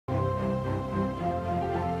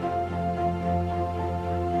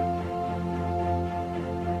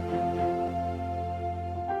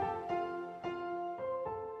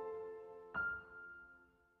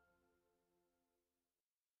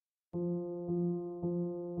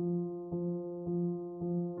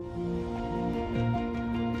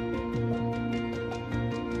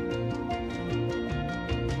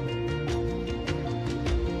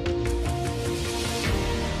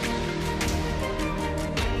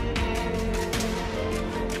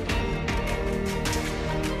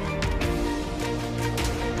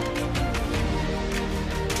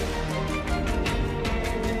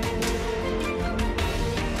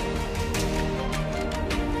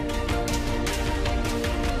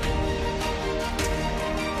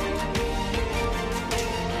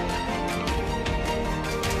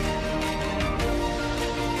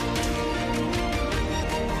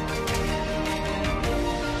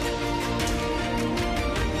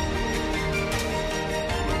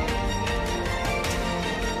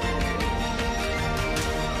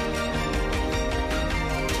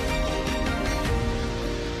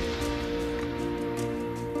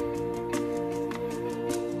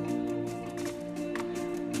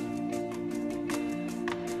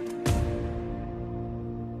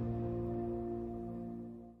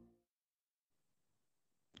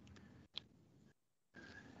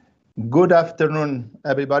Good afternoon,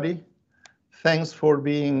 everybody. Thanks for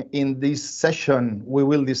being in this session. We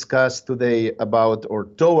will discuss today about or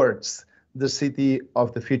towards the city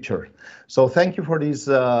of the future. So thank you for this,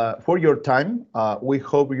 for your time. We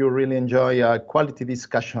hope you really enjoy a quality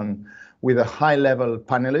discussion with a high-level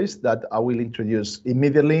panelist that I will introduce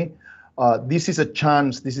immediately. This is a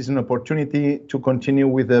chance, this is an opportunity to continue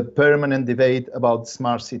with a permanent debate about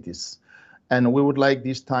smart cities. And we would like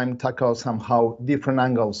this time tackle somehow different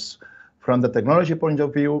angles from the technology point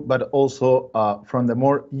of view, but also from the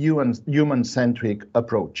more human-centric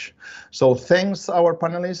approach. So thanks our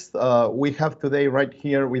panelists. We have today right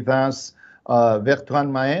here with us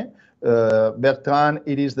Bertrand Mahé. Bertrand,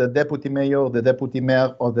 it is the Deputy Mayor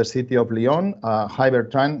of the city of Lyon. Hi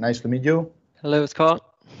Bertrand, nice to meet you. Hello, Scott.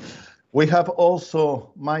 We have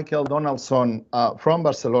also Michael Donaldson from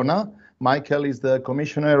Barcelona. Michael is the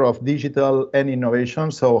Commissioner of Digital and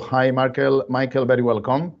Innovation. So hi, Michael. Michael, very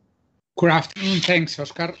welcome. Good afternoon. Thanks,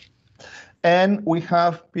 Oscar. And we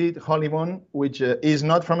have Pete Hollymon, which is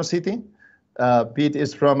not from a city. Pete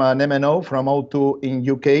is from an MNO from O2 in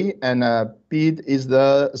UK. And Pete is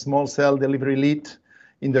the small cell delivery lead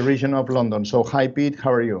in the region of London. So hi, Pete.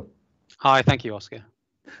 How are you? Hi, thank you, Oscar.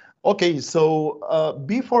 Okay, so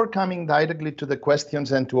before coming directly to the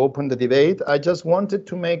questions and to open the debate, I just wanted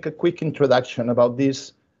to make a quick introduction about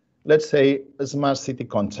this, let's say, smart city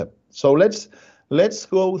concept. So let's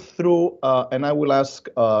go through, and I will ask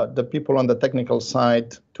the people on the technical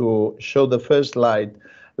side to show the first slide.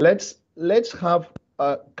 Let's have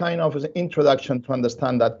a kind of an introduction to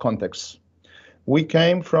understand that context. We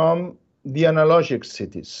came from the analogic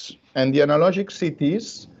cities, and the analogic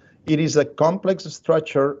cities, it is a complex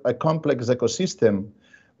structure, a complex ecosystem,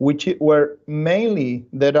 where mainly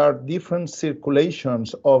there are different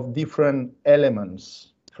circulations of different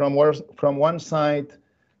elements. From one side,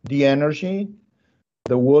 the energy,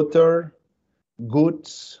 the water,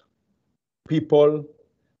 goods, people,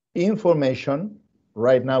 information.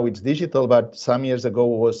 Right now it's digital, but some years ago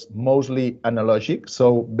was mostly analogic,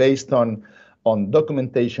 so based on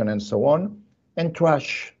documentation and so on. And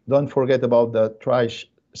trash, don't forget about the trash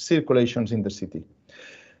circulations in the city.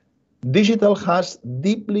 Digital has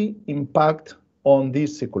deeply impact on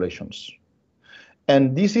these circulations.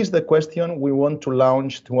 And this is the question we want to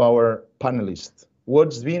launch to our panelists.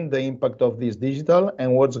 What's been the impact of this digital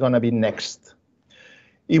and what's going to be next?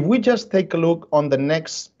 If we just take a look on the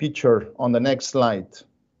next picture, on the next slide,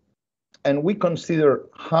 and we consider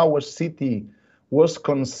how a city was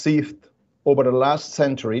conceived over the last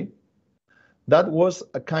century, that was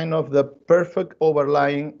a kind of the perfect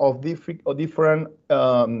overlaying of different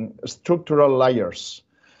structural layers,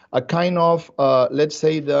 a kind of, let's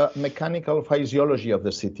say, the mechanical physiology of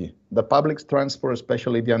the city, the public transport,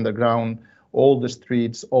 especially the underground, all the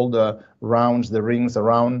streets, all the rounds, the rings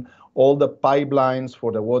around, all the pipelines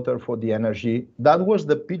for the water, for the energy. That was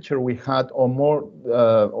the picture we had on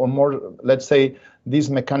more, let's say, this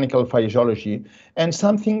mechanical physiology. And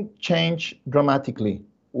something changed dramatically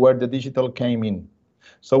where the digital came in.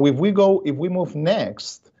 So if we move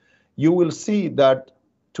next, you will see that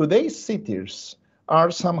today's cities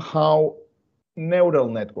are somehow neural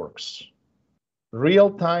networks,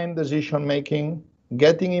 real-time decision-making,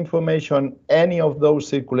 getting information, any of those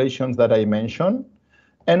circulations that I mentioned,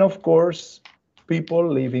 and of course, people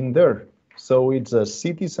living there. So it's a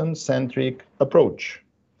citizen-centric approach.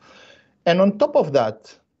 And on top of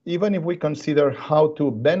that, even if we consider how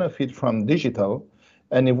to benefit from digital,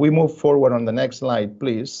 and if we move forward on the next slide,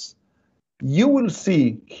 please, you will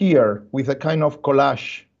see here with a kind of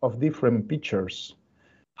collage of different pictures,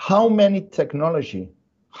 how many technology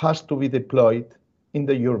has to be deployed in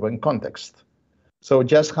the urban context. So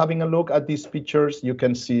just having a look at these pictures, you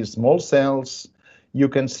can see small cells, you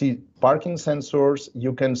can see parking sensors,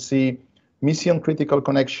 you can see mission critical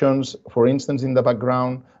connections, for instance, in the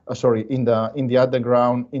background, in the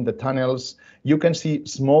underground, in the tunnels. You can see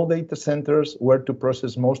small data centers where to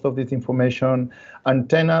process most of this information,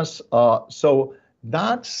 antennas. So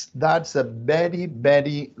that's a very,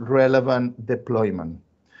 very relevant deployment.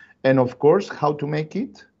 And of course, how to make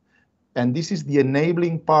it. And this is the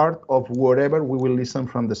enabling part of whatever we will listen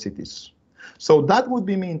from the cities. So that would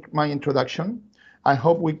be my introduction. I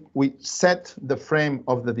hope we set the frame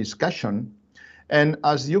of the discussion. And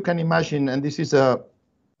as you can imagine, and this is a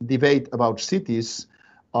debate about cities,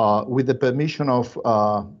 with the permission of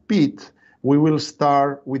Pete, we will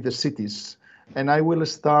start with the cities. And I will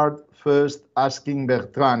start first asking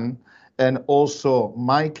Bertrand and also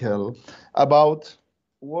Michael about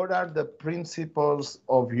what are the principles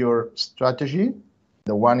of your strategy,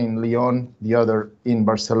 the one in Lyon, the other in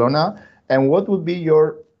Barcelona, and what would be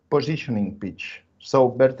your positioning pitch So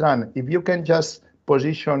Bertrand, if you can just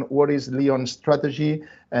position what is Lyon's strategy,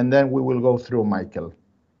 and then we will go through Michael.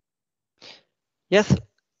 Yes,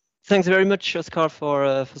 thanks very much, Oscar,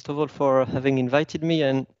 for first of all for having invited me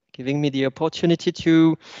and giving me the opportunity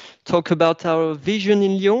to talk about our vision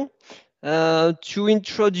in Lyon. To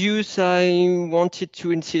introduce, I wanted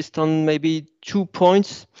to insist on maybe 2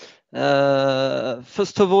 points.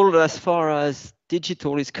 First of all, as far as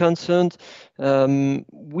digital is concerned,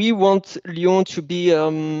 we want Lyon to be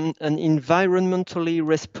an environmentally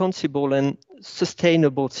responsible and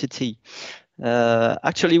sustainable city.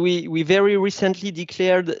 Actually, we very recently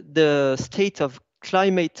declared the state of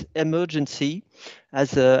climate emergency,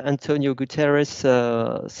 as Antonio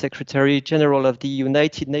Guterres, Secretary General of the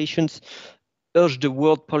United Nations, urged the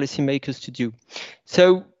world policymakers to do.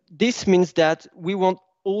 So this means that we want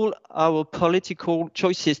all our political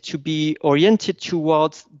choices to be oriented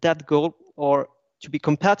towards that goal, or to be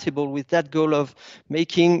compatible with that goal of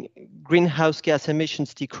making greenhouse gas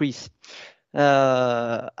emissions decrease.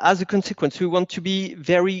 As a consequence, we want to be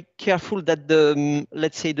very careful that the,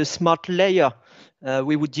 let's say, the smart layer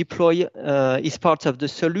we would deploy is part of the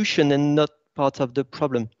solution and not part of the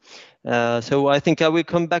problem. So I think I will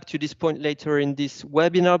come back to this point later in this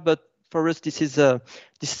webinar, but for us, this is this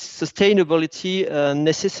sustainability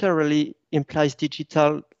necessarily implies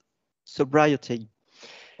digital sobriety.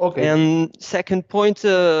 Okay. And second point,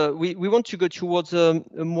 we want to go towards a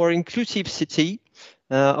more inclusive city.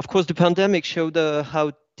 Of course, the pandemic showed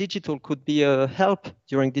how digital could be a help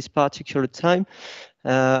during this particular time,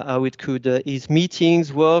 how it could ease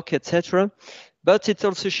meetings, work, etc. But it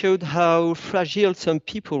also showed how fragile some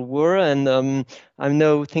people were. And I'm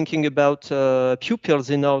now thinking about pupils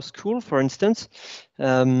in our school, for instance,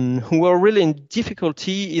 who were really in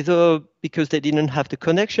difficulty, either because they didn't have the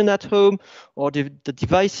connection at home, or the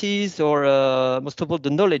devices, or most of all, the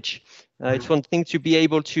knowledge. It's one thing to be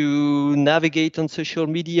able to navigate on social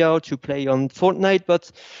media or to play on Fortnite,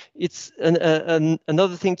 but it's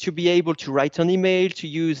another thing to be able to write an email, to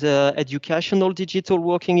use educational digital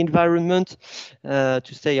working environment, to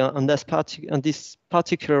stay on this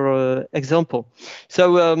particular example.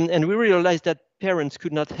 So, and we realized that parents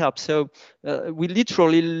could not help. So we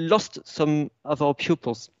literally lost some of our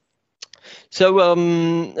pupils. So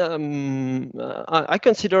I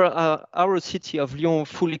consider our city of Lyon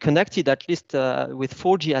fully connected, at least with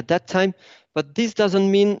 4G at that time, but this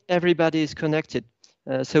doesn't mean everybody is connected.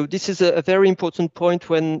 So this is a very important point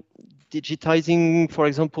when digitizing, for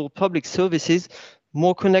example, public services.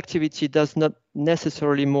 More connectivity does not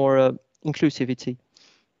necessarily more inclusivity.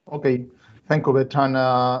 Okay, thank you, Bertrand.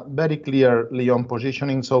 Very clear Lyon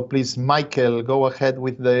positioning. So please, Michael, go ahead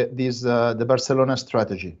with the Barcelona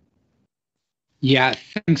strategy. Yeah,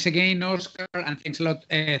 thanks again, Oscar, and thanks a lot,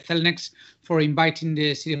 Cellnex, for inviting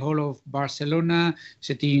the City Hall of Barcelona.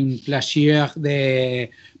 C'est un plaisir de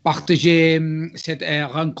partager cette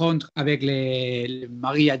rencontre avec les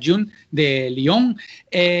Marie adjoints de Lyon.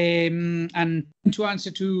 And to answer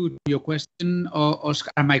to your question, Oscar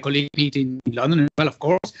and my colleague Pete in London as well, of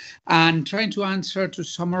course, and trying to answer, to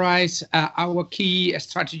summarize our key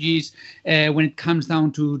strategies when it comes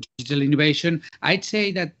down to digital innovation, I'd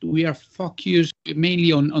say that we are focused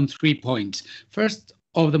mainly on 3 points. First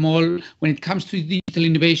of them all, when it comes to digital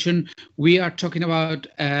innovation, we are talking about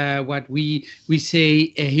what we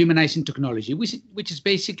say humanizing technology, which is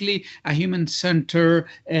basically a human-centered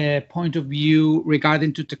point of view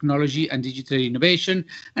regarding to technology and digital innovation.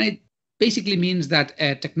 And it basically means that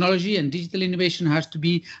technology and digital innovation has to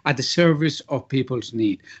be at the service of people's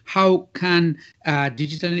need. How can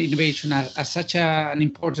digital innovation as such an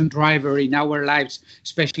important driver in our lives,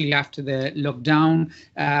 especially after the lockdown,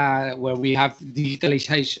 where we have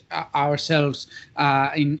digitalized ourselves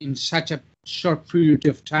in such a short period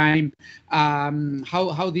of time,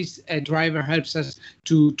 how this driver helps us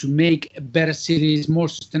to make better cities, more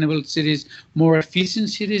sustainable cities, more efficient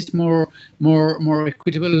cities, more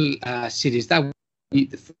equitable cities. That would be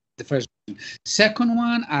the first one. Second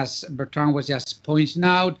one, as Bertrand was just pointing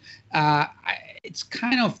out, it's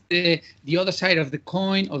kind of the other side of the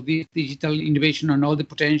coin of the digital innovation and all the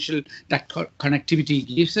potential that connectivity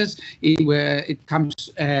gives us, where it comes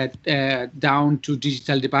down to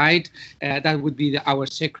digital divide. That would be our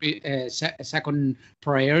second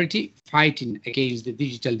priority, fighting against the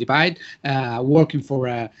digital divide, working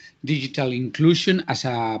for digital inclusion as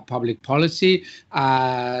a public policy.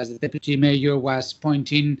 As the Deputy Mayor was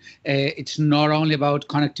pointing, it's not only about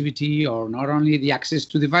connectivity or not only the access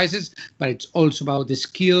to devices, but it's also about the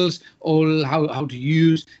skills, all how to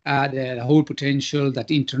use the whole potential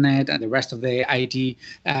that internet and the rest of the IT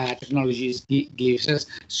technologies gives us.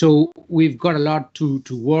 So we've got a lot to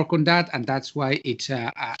work on that, and that's why it's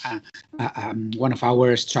one of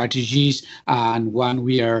our strategies and one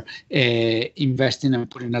we are investing and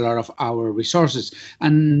putting a lot of our resources.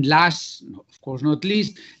 And last, of course not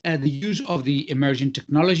least, the use of the emerging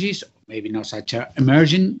technologies, maybe not such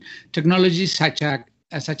emerging technologies,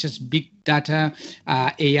 such as big data,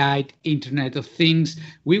 AI, Internet of Things.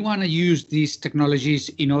 We want to use these technologies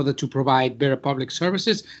in order to provide better public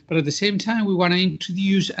services, but at the same time, we want to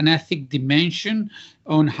introduce an ethic dimension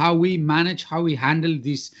on how we manage, how we handle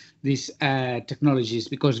these technologies,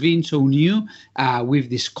 because being so new, we've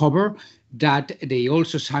discovered that they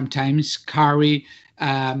also sometimes carry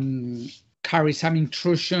some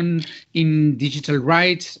intrusion in digital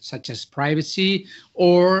rights, such as privacy,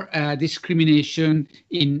 or discrimination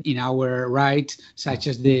in our rights, such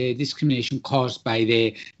as the discrimination caused by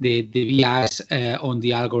the bias on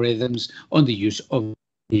the algorithms on the use of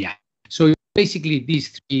AI. So basically,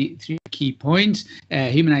 these three key points: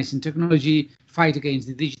 humanizing technology, fight against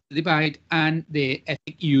the digital divide, and the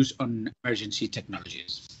ethic use on emergency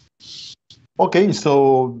technologies. Okay,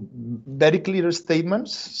 so very clear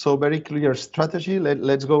statements, so very clear strategy.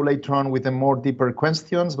 Let's go later on with the more deeper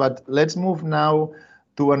questions, but let's move now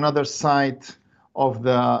to another side of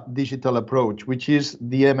the digital approach, which is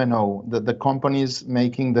the MNO, the companies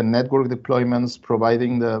making the network deployments,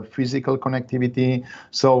 providing the physical connectivity.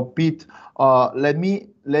 So Pete, let me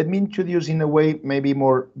introduce in a way, maybe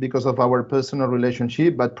more because of our personal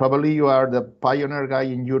relationship, but probably you are the pioneer guy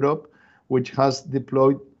in Europe, which has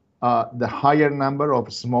deployed the higher number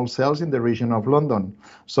of small cells in the region of London.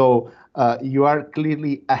 So you are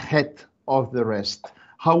clearly ahead of the rest.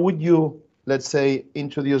 How would you, let's say,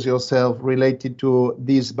 introduce yourself related to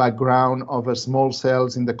this background of small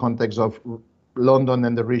cells in the context of London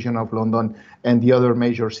and the region of London and the other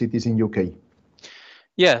major cities in UK?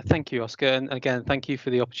 Yeah, thank you, Oscar. And again, thank you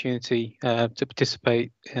for the opportunity to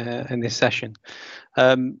participate in this session.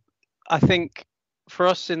 I think for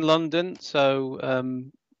us in London, so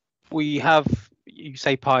we have, you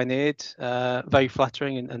say, pioneered, very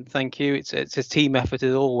flattering, and thank you. It's a team effort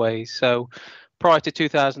as always. So prior to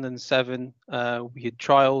 2007, we had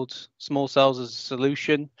trialed small cells as a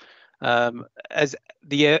solution. As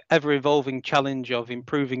the ever-evolving challenge of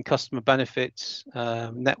improving customer benefits,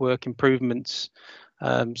 network improvements,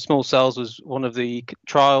 small cells was one of the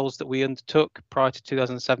trials that we undertook prior to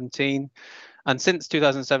 2017. And since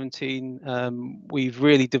 2017, we've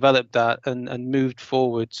really developed that and moved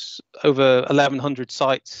forwards. Over 1,100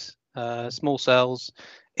 sites, small cells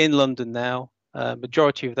in London now.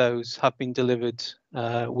 Majority of those have been delivered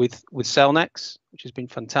with Cellnex, which has been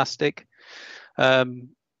fantastic.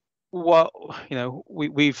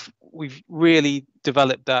 We've really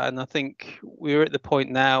developed that, and I think we're at the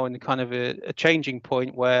point now, and kind of a changing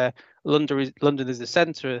point where London is the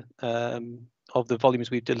centre of the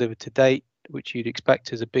volumes we've delivered to date, which you'd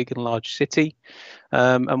expect as a big and large city.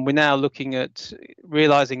 And we're now looking at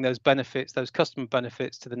realizing those benefits, those customer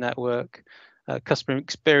benefits to the network, customer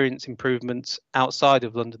experience improvements outside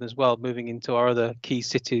of London as well, moving into our other key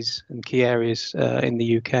cities and key areas in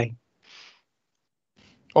the UK.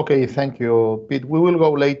 Okay, thank you, Pete. We will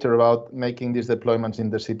go later about making these deployments in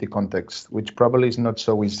the city context, which probably is not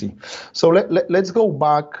so easy. So let's go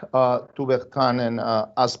back to Bertrand, and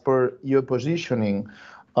as per your positioning,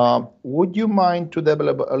 would you mind to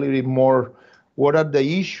develop a little bit more what are the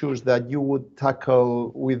issues that you would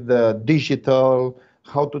tackle with the digital,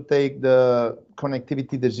 how to take the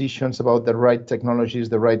connectivity decisions about the right technologies,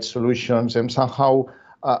 the right solutions, and somehow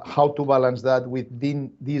how to balance that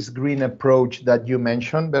within this green approach that you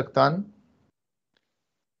mentioned, Bertrand?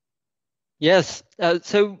 Yes,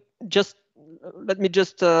 so let me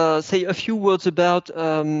just say a few words about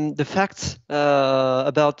the facts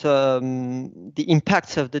about the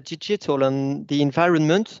impacts of the digital on the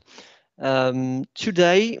environment.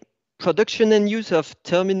 Today, production and use of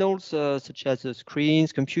terminals such as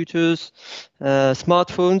screens, computers,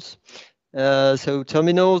 smartphones, so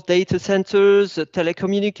terminals, data centers,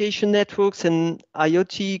 telecommunication networks, and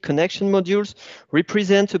IoT connection modules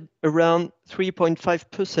represent around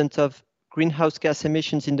 3.5% of greenhouse gas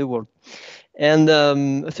emissions in the world. And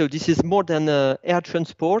so this is more than air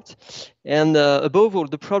transport. And above all,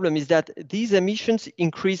 the problem is that these emissions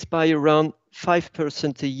increase by around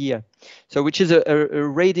 5% a year, so which is a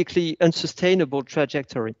radically unsustainable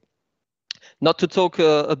trajectory. Not to talk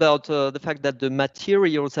about the fact that the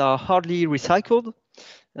materials are hardly recycled.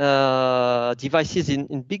 devices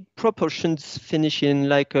in big proportions finish in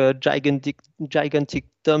like gigantic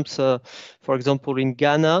dumps, for example, in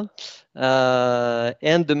Ghana.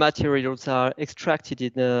 And the materials are extracted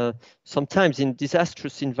in sometimes in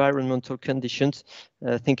disastrous environmental conditions.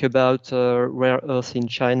 Think about rare earth in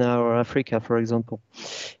China or Africa, for example.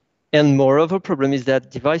 And moreover, problem is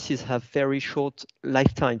that devices have very short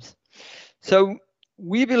lifetimes. So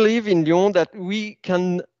we believe in Lyon that we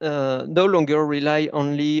can no longer rely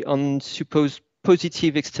only on supposed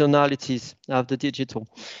positive externalities of the digital.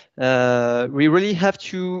 We really have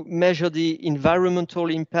to measure the environmental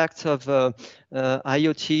impacts of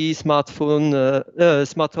IoT, smartphone,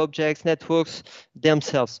 smart objects, networks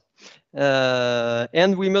themselves.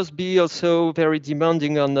 And we must be also very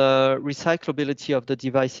demanding on the recyclability of the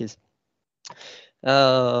devices.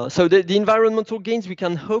 So the environmental gains we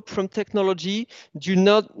can hope from technology do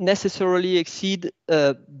not necessarily exceed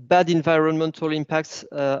bad environmental impacts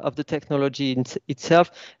of the technology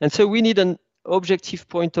itself. And so we need an objective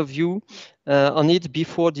point of view on it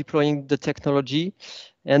before deploying the technology.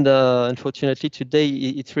 And unfortunately, today,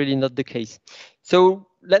 it's really not the case. So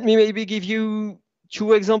let me maybe give you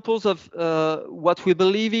two examples of what we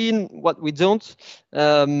believe in, what we don't.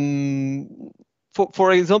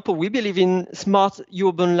 For example, we believe in smart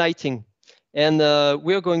urban lighting, and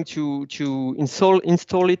we're going to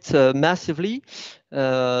install it massively.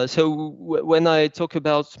 So when I talk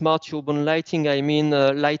about smart urban lighting, I mean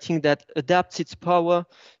lighting that adapts its power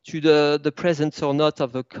to the presence or not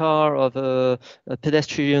of a car, of a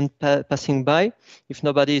pedestrian passing by. If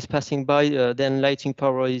nobody is passing by, then lighting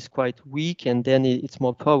power is quite weak, and then it's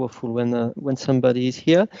more powerful when somebody is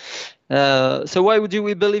here. So why do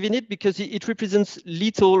we believe in it? Because it represents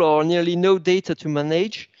little or nearly no data to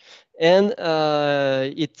manage, and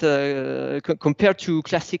compared to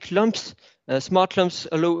classic lamps, smart lamps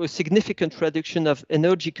allow a significant reduction of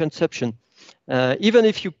energy consumption. Even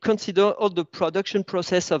if you consider all the production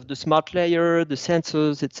process of the smart layer, the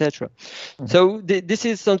sensors, etc. Mm-hmm. So this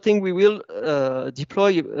is something we will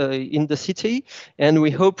deploy in the city, and we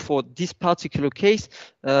hope for this particular case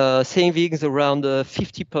savings around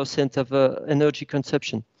 50% of energy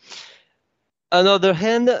consumption. On the other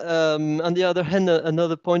hand,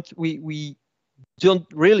 another point we don't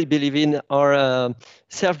really believe in are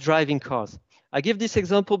self-driving cars. I give this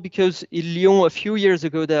example because in Lyon a few years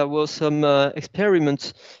ago there was some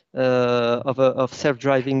experiments of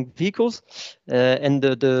self-driving vehicles, and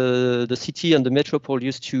the city and the metropole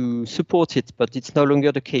used to support it, but it's no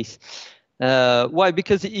longer the case. Why?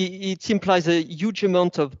 Because it implies a huge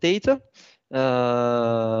amount of data.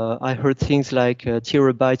 I heard things like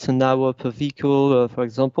terabytes an hour per vehicle, for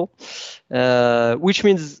example, which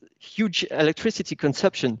means huge electricity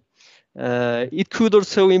consumption. It could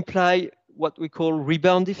also imply what we call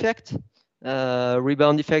rebound effect.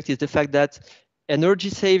 Rebound effect is the fact that energy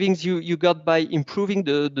savings you got by improving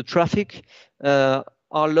the traffic are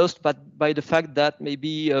lost by the fact that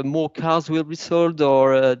maybe more cars will be sold,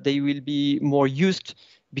 or they will be more used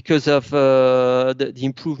because of the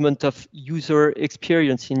improvement of user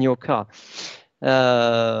experience in your car.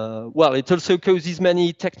 Well, it also causes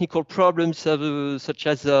many technical problems, such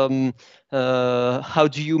as how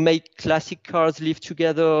do you make classic cars live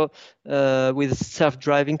together with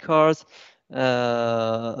self-driving cars?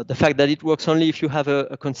 The fact that it works only if you have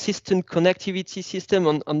a consistent connectivity system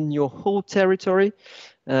on your whole territory.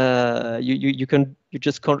 You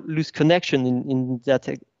just can't lose connection in that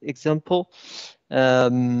example.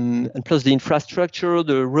 And plus the infrastructure,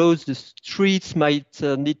 the roads, the streets might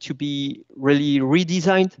need to be really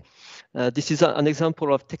redesigned. This is an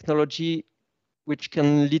example of technology which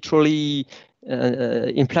can literally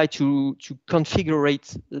imply to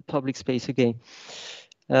configure the public space again.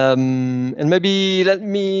 And maybe let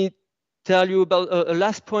me tell you about a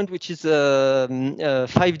last point, which is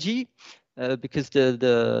 5G, because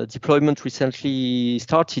the deployment recently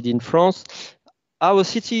started in France. Our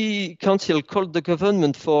city council called the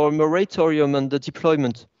government for a moratorium on the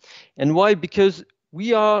deployment. And why? Because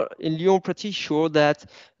we are in Lyon pretty sure that,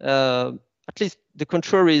 at least the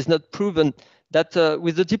contrary is not proven, that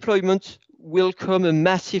with the deployment will come a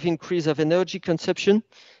massive increase of energy consumption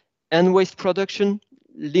and waste production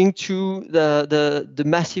linked to the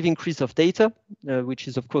massive increase of data, which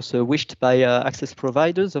is of course wished by access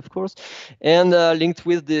providers, of course, and linked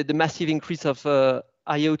with the massive increase of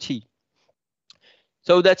IoT.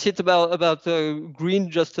 So that's it about green.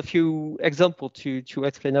 Just a few examples to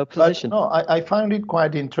explain our position. But no, I find it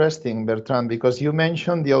quite interesting, Bertrand, because you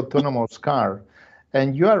mentioned the autonomous car,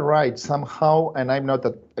 and you are right somehow. And I'm not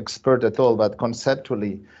an expert at all, but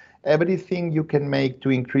conceptually, everything you can make to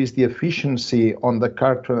increase the efficiency on the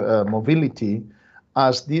car mobility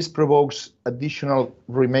as this provokes additional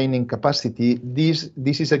remaining capacity, this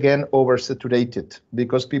is again oversaturated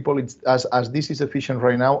because people, as this is efficient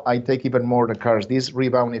right now, I take even more the cars, this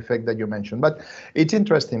rebound effect that you mentioned. But it's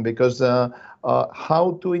interesting because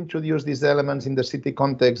how to introduce these elements in the city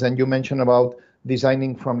context, and you mentioned about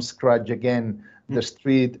designing from scratch again, the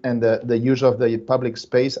street and the use of the public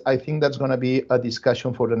space. I think that's going to be a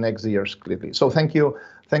discussion for the next years, clearly. So thank you,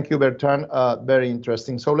 Bertrand. Very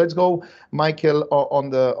interesting. So let's go, Michael, on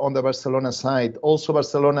the Barcelona side. Also,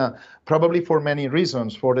 Barcelona, probably for many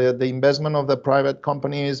reasons, for the investment of the private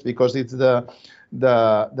companies, because it's the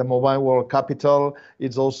mobile world capital.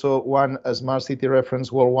 It's also a smart city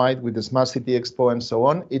reference worldwide with the Smart City Expo and so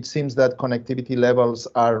on. It seems that connectivity levels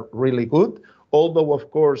are really good, although,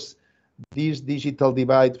 of course, this digital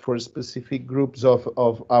divide for specific groups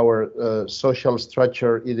of our social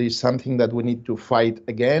structure, it is something that we need to fight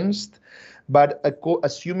against. But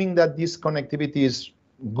assuming that this connectivity is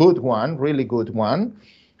good one, really good one,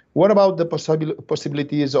 what about the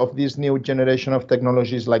possibilities of this new generation of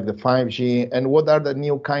technologies like the 5G, and what are the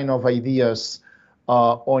new kind of ideas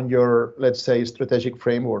on your, let's say, strategic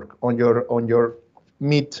framework, on your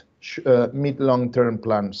mid long-term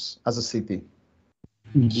plans as a city?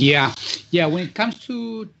 Yeah. When it comes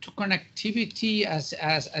to connectivity,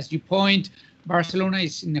 as you point, Barcelona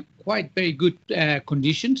is in a quite very good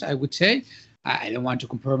conditions, I would say. I don't want to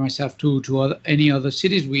compare myself to any other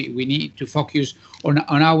cities. We need to focus on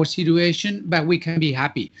our situation, but we can be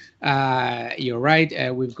happy. You're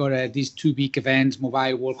right. We've got these two big events,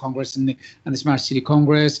 Mobile World Congress and the Smart City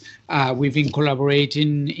Congress. We've been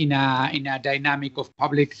collaborating in a dynamic of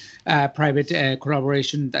public-private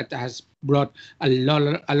collaboration that has brought a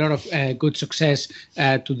lot of good success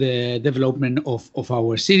to the development of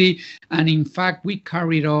our city. And in fact, we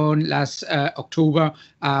carried on last October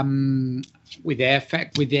with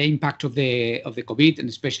the impact of the COVID, and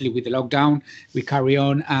especially with the lockdown. We carry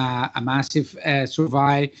on a massive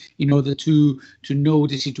survey in order to know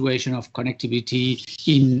the situation of connectivity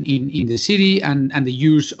in the city and the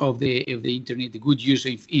use of the internet, the good use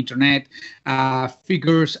of internet.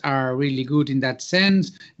 Figures are really good in that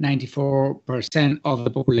sense. 94% of the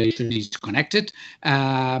population is connected.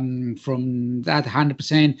 From that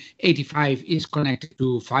 100%, 85% is connected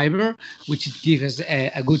to fiber, which gives us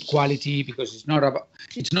a good quality, because it's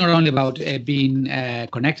not only about being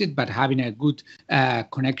connected, but having a good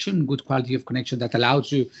connection, good quality of connection that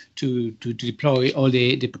allows you to deploy all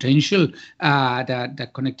the potential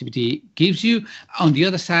that connectivity gives you. On the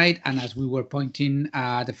other side, and as we were pointing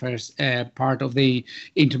the first part of the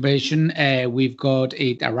intervention, we've got,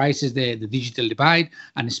 it arises the digital divide,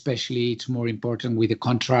 and especially it's more important with the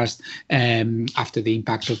contrast after the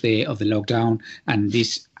impact of the lockdown and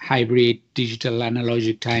this hybrid digital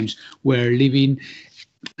analogic times we're living.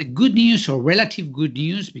 The good news, or relative good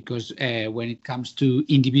news, because when it comes to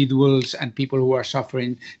individuals and people who are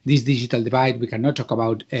suffering this digital divide, we cannot talk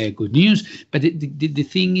about good news. But the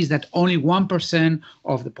thing is that only 1%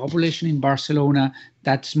 of the population in Barcelona,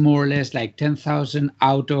 that's more or less like 10,000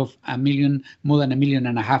 out of a million, more than 1.5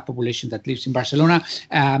 million population that lives in Barcelona.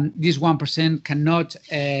 This 1% cannot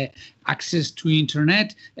access to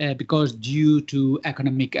internet because due to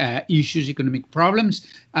economic issues, economic problems.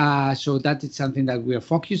 So that is something that we are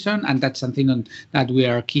focused on, and that's something that we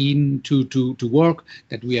are keen to work,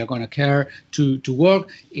 that we are going to care to work.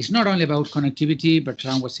 It's not only about connectivity, but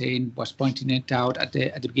Bertrand was pointing it out at the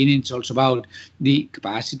beginning. It's also about the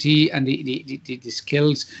capacity and the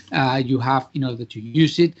skills you have in order to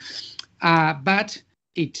use it. But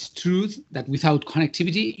it's true that without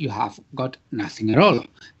connectivity, you have got nothing at all,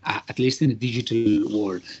 at least in the digital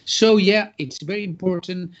world. So yeah, it's very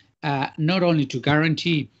important not only to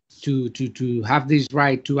guarantee to have this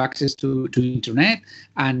right to access to internet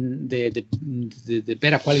and the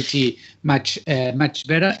better quality, much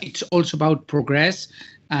better. It's also about progress,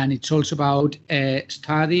 and it's also about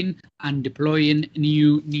studying and deploying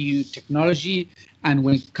new technology. And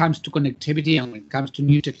when it comes to connectivity and when it comes to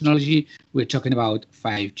new technology, we're talking about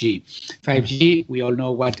 5G. 5G, we all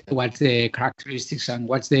know what the characteristics and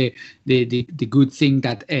what's the good thing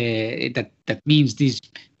that means this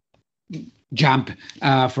jump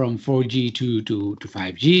from 4G to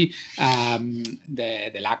 5G,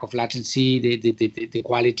 the lack of latency, the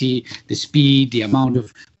quality, the speed, the amount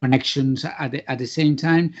of connections at the same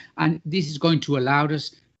time, and this is going to allow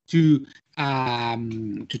us to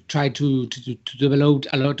to try to develop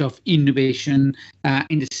a lot of innovation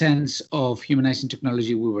in the sense of humanizing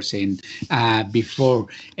technology. We were saying before,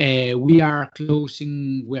 we are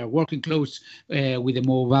working close with the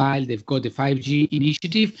mobile. They've got the 5G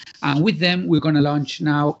initiative, and with them we're going to launch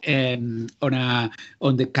now on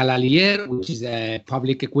the Calalier, which is a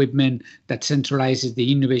public equipment that centralizes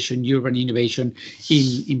the urban innovation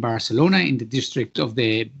in Barcelona, in the district of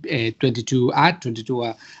the 22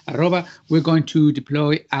 Arroba. We're going to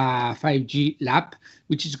deploy a 5G lab,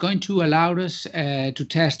 which is going to allow us to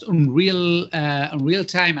test on real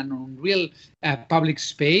time and on real public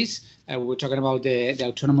space. We were talking about the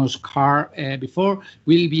autonomous car before.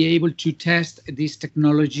 We'll be able to test this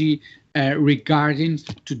technology regarding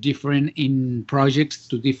to different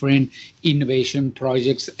different innovation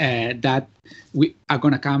projects that we are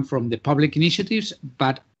going to come from the public initiatives,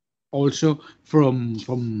 but also from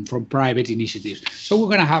private initiatives. So we're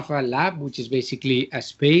going to have a lab, which is basically a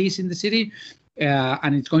space in the city,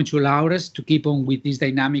 and it's going to allow us to keep on with this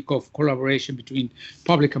dynamic of collaboration between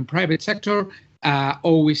public and private sector,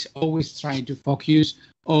 always trying to focus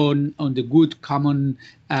on the good common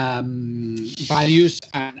values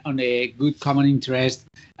and on a good common interest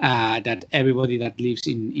that everybody that lives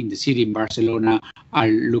in the city in Barcelona are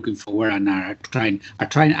looking forward and are trying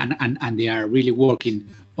and they are really working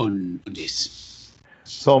on this.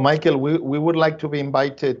 So, Michael, we would like to be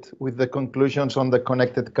invited with the conclusions on the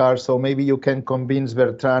connected car. So maybe you can convince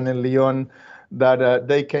Bertrand and Leon that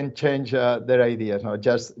they can change their ideas. No,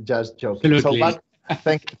 just joking. Absolutely. So,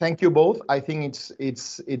 thank you both. I think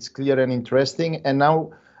it's clear and interesting. And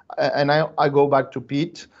now, I go back to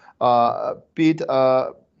Pete. Pete,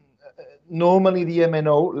 normally the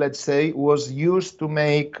MNO, let's say, was used to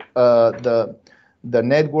make the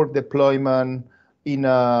network deployment in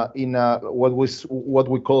what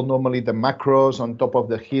we call normally the macros on top of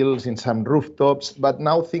the hills in some rooftops, but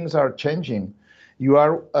now things are changing. You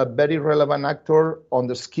are a very relevant actor on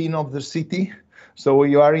the skin of the city, so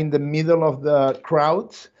you are in the middle of the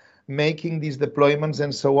crowd making these deployments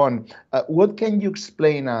and so on. What can you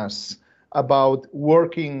explain us about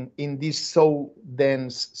working in this so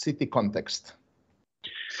dense city context?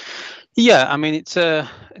 Yeah, I mean, it's a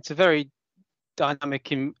very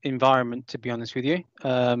dynamic environment, to be honest with you,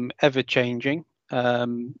 ever changing.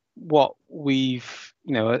 What we've,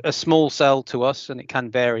 a small cell to us, and it can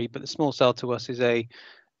vary, but the small cell to us is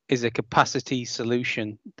a capacity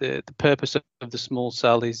solution. The purpose of the small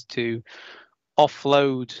cell is to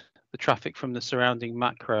offload the traffic from the surrounding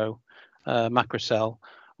macro cell,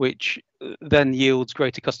 which then yields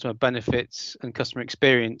greater customer benefits and customer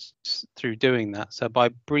experience through doing that. So by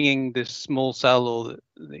bringing the small cell or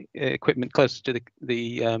the equipment closer to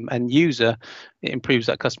the end user, it improves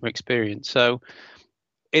that customer experience. So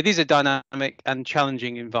it is a dynamic and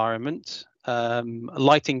challenging environment.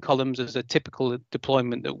 Lighting columns is a typical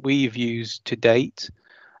deployment that we've used to date.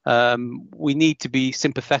 We need to be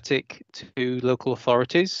sympathetic to local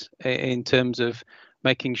authorities in terms of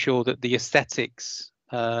making sure that the aesthetics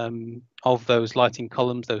of those lighting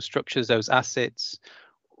columns, those structures, those assets,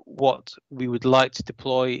 what we would like to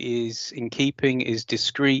deploy is in keeping, is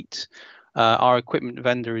discreet. Our equipment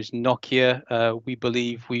vendor is Nokia. We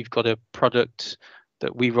believe we've got a product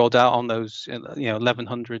that we rolled out on those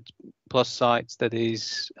 1,100 plus sites that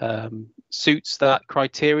is suits that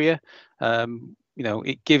criteria.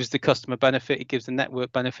 It gives the customer benefit, it gives the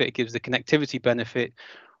network benefit, it gives the connectivity benefit,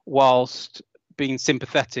 whilst being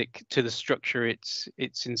sympathetic to the structure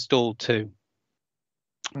it's installed to.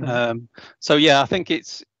 Mm-hmm. So yeah, I think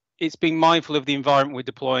it's being mindful of the environment we're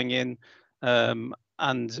deploying in,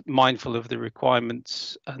 and mindful of the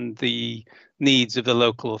requirements and the needs of the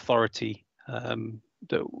local authority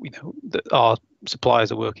that our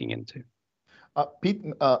suppliers are working into. Pete,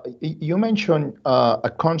 you mentioned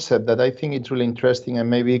a concept that I think is really interesting and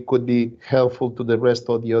maybe it could be helpful to the rest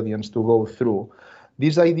of the audience to go through.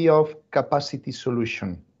 This idea of capacity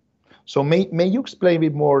solution. So may you explain a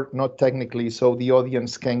bit more, not technically, so the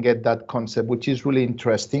audience can get that concept, which is really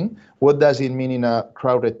interesting. What does it mean in a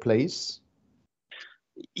crowded place?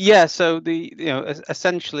 Yeah, so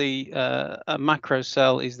essentially a macro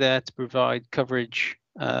cell is there to provide coverage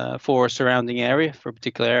for a surrounding area, for a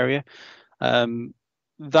particular area.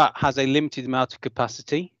 That has a limited amount of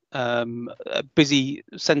capacity. A busy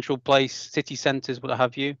central place, city centres, what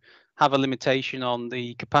have you, have a limitation on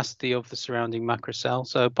the capacity of the surrounding macro cell.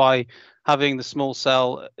 So by having the small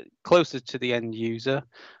cell closer to the end user,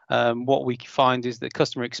 what we find is that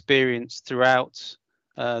customer experience throughout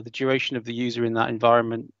the duration of the user in that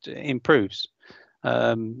environment improves.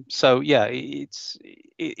 So yeah, it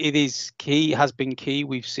is key. It has been key.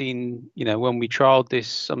 We've seen, when we trialed this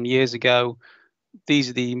some years ago, these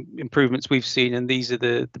are the improvements we've seen, and these are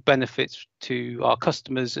the benefits to our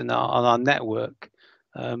customers and our network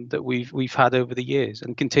that we've had over the years,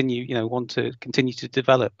 and want to continue to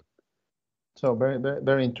develop. So very, very,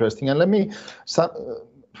 very interesting. And let me,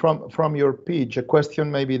 from your pitch, a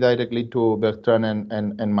question maybe directly to Bertrand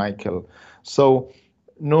and Michael. So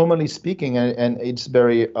normally speaking, and it's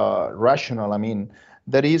very rational, I mean,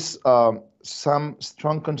 there is some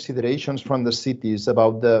strong considerations from the cities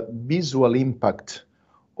about the visual impact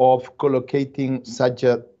of collocating such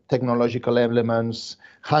a technological elements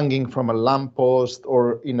hanging from a lamppost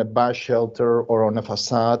or in a bus shelter or on a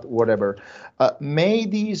facade, whatever. May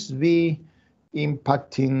these be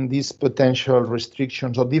impacting these potential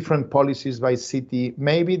restrictions or different policies by city?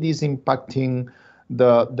 Maybe this impacting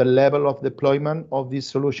the level of deployment of these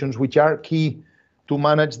solutions, which are key to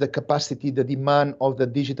manage the capacity, the demand of the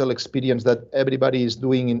digital experience that everybody is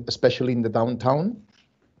doing, especially in the downtown?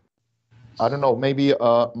 I don't know, maybe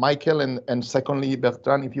Michael and secondly,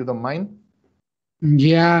 Bertrand, if you don't mind.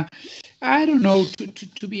 Yeah, I don't know.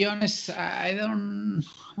 To be honest, I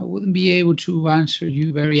wouldn't be able to answer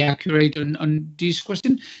you very accurate on this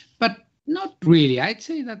question, but not really. I'd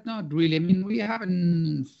say that not really. I mean, we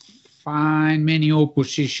haven't find many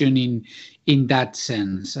opposition in that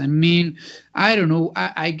sense. I mean, I don't know.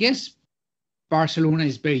 I guess Barcelona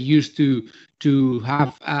is very used to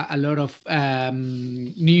have a lot of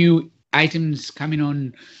new items coming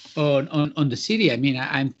on the city. I mean,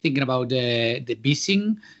 I'm thinking about the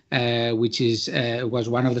Bising, which was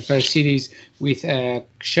one of the first cities with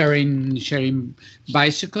sharing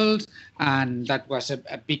bicycles, and that was a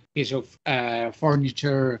big piece of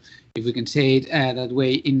furniture, if we can say it that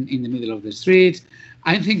way, in the middle of the street.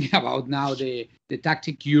 I'm thinking about now the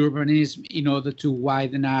tactic urbanism in order to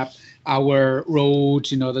widen up our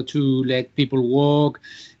roads, in order to let people walk.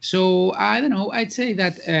 So I don't know. I'd say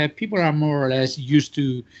that people are more or less used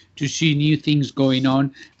to see new things going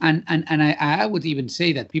on, and I would even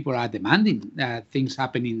say that people are demanding things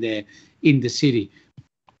happen in the city.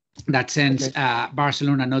 That sense, okay.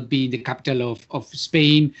 Barcelona not being the capital of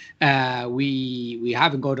Spain, we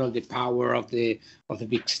haven't got all the power of the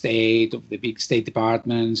big state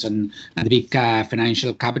departments and the big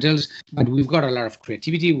financial capitals, but we've got a lot of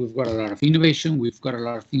creativity, we've got a lot of innovation, we've got a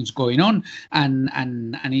lot of things going on, and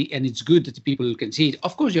it's good that people can see it.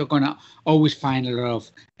 Of course, you're gonna always find a lot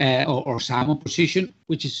of or some opposition,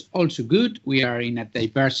 which is also good. We are in a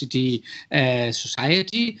diversity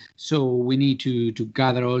society, so we need to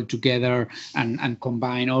gather all together and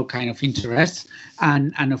combine all kind of interests.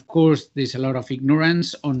 And of course, there's a lot of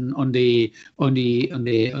ignorance on the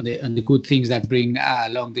good things that bring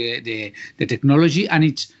along the technology, and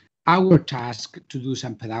it's our task to do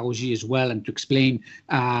some pedagogy as well and to explain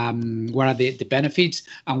what are the benefits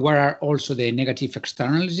and what are also the negative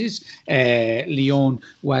externalities. Leon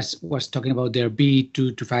was talking about their bid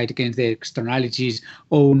to fight against the externalities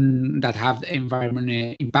that have the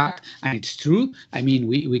environmental impact, and it's true. I mean,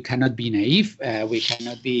 we cannot be naive. We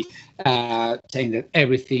cannot be saying that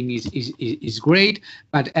everything is great,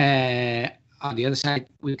 but on the other side,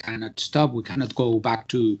 we cannot stop. We cannot go back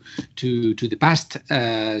to the past.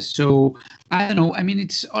 So I don't know. I mean,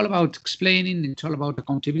 it's all about explaining. It's all about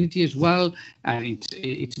accountability as well, and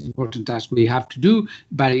it's an important task we have to do.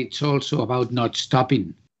 But it's also about not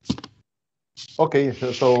stopping. Okay,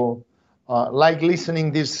 so like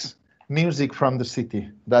listening this music from the city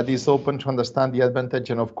that is open to understand the advantage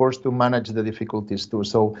and of course to manage the difficulties too.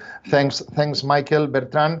 So thanks Michael.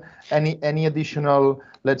 Bertrand, any additional,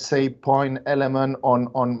 let's say, point element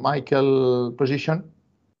on Michael's position?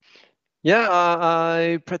 Yeah,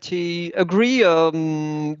 I pretty agree.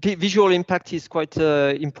 Visual impact is quite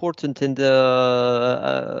important, and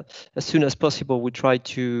as soon as possible, we try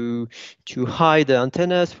to hide the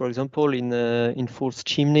antennas, for example, in false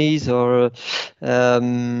chimneys, or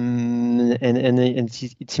and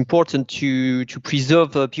it's important to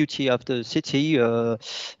preserve the beauty of the city. We're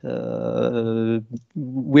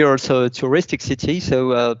also a touristic city,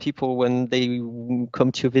 so people, when they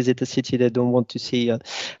come to visit the city, they don't want to see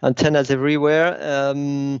antennas everywhere.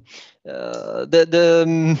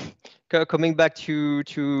 Coming back to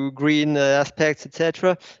green aspects,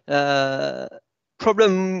 etc.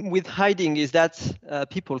 Problem with hiding is that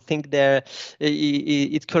people think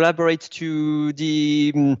it collaborates to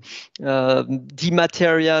the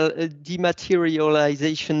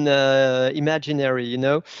dematerialization imaginary, you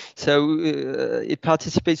know. So it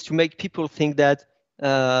participates to make people think that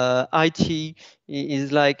IT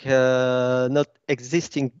is like not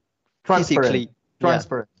existing physically.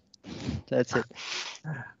 Transparent. That's it.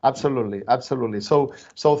 Absolutely, absolutely. So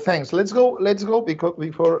thanks. Let's go because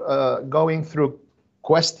before going through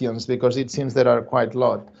questions, because it seems there are quite a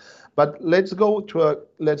lot. But let's go to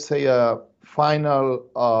let's say a final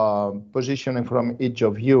positioning from each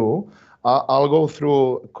of you. I'll go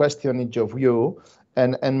through question each of you,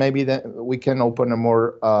 and maybe then we can open a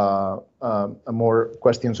more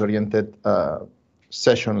questions-oriented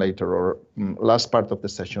session later, or last part of the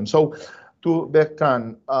session. So to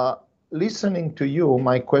Bertrand, listening to you,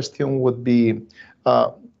 my question would be,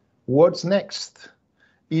 what's next?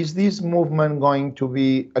 Is this movement going to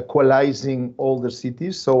be equalizing all the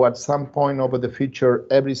cities? So at some point over the future,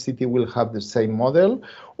 every city will have the same model?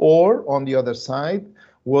 Or on the other side,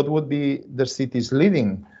 what would be the cities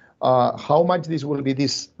leading? How much this will be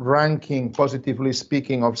this ranking, positively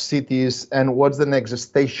speaking, of cities, and what's the next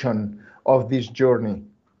station of this journey?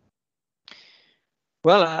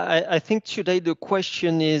 Well, I think today the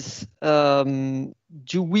question is,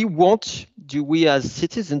 do we as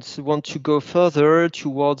citizens want to go further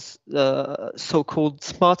towards so-called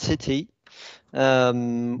smart city?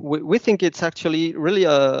 We think it's actually really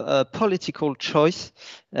a political choice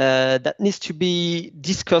that needs to be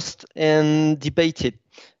discussed and debated.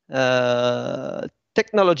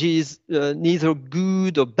 Technology is neither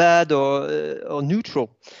good or bad or neutral.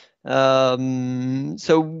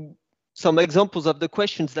 So some examples of the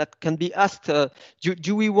questions that can be asked,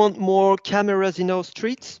 do we want more cameras in our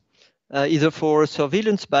streets, either for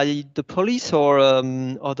surveillance by the police or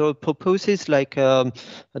other purposes like, I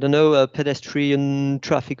don't know, pedestrian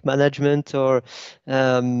traffic management, or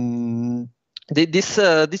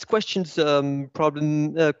this question's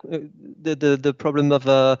problem, the problem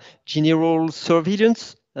of general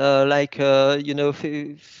surveillance, like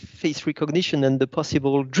face recognition and the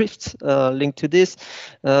possible drifts linked to this,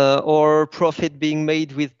 or profit being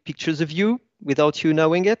made with pictures of you without you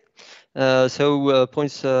knowing it. So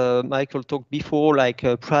points Michael talked before, like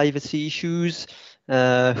privacy issues,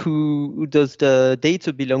 who does the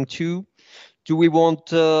data belong to? Do we want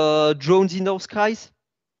drones in our skies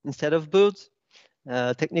instead of birds?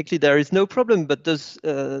 Technically, there is no problem, but does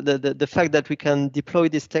the fact that we can deploy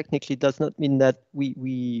this technically does not mean that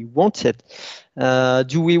we want it.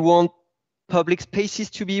 Do we want public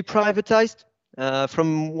spaces to be privatized?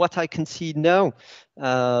 From what I can see now,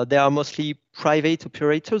 there are mostly private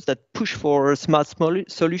operators that push for smart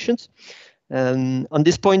solutions. On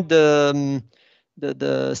this point, the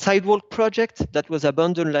sidewalk project that was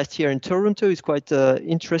abandoned last year in Toronto is quite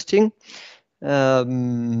interesting.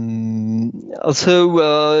 Also,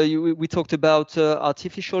 we talked about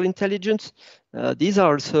artificial intelligence. These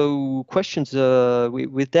are also questions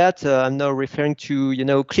with that. I'm now referring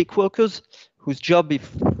to, click workers, whose job,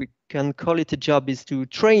 if we can call it a job, is to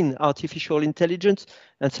train artificial intelligence,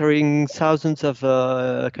 answering thousands of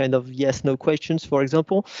kind of yes/no questions, for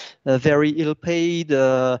example, very ill paid,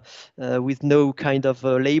 with no kind of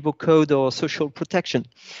labor code or social protection.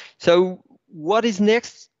 So what is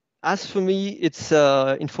next? As for me, it's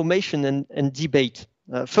information and debate.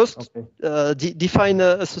 First, okay. Define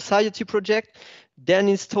a society project, then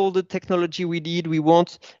install the technology we need, we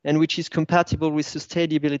want, and which is compatible with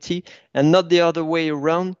sustainability, and not the other way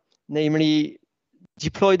around, namely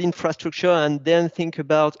deployed infrastructure and then think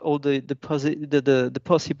about all the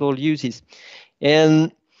possible uses.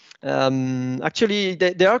 And actually,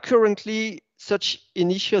 there are currently such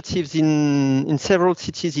initiatives in several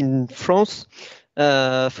cities in France,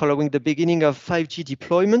 following the beginning of 5G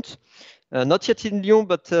deployment. Not yet in Lyon,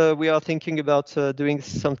 but we are thinking about doing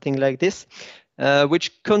something like this,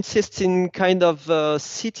 which consists in kind of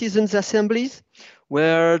citizens' assemblies,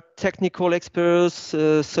 where technical experts,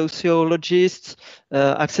 sociologists,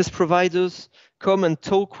 access providers come and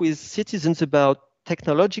talk with citizens about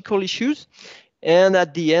technological issues. And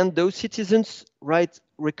at the end, those citizens write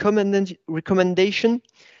recommendation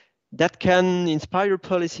that can inspire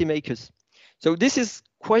policymakers. So this is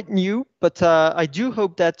quite new, but I do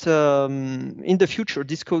hope that in the future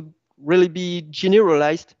this could really be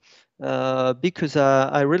generalized, because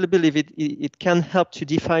I really believe it can help to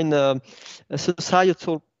define a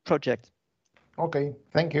societal project. Okay,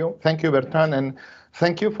 thank you, Bertrand, and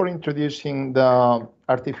thank you for introducing the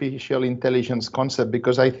artificial intelligence concept,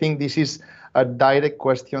 because I think this is a direct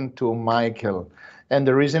question to Michael, and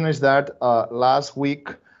the reason is that last week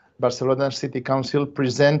Barcelona City Council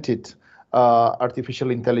presented artificial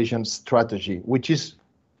intelligence strategy, which is,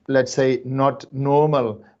 let's say, not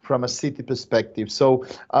normal from a city perspective. So,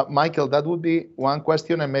 Michael, that would be one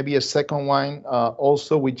question, and maybe a second one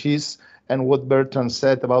also, which is, and what Bertrand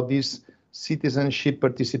said about this citizenship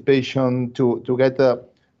participation to get a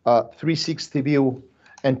 360 view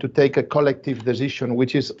and to take a collective decision,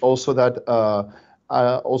 which is also that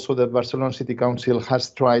also the Barcelona City Council has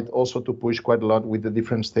tried also to push quite a lot with the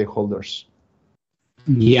different stakeholders.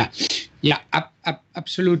 Yeah,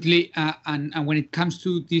 absolutely. And when it comes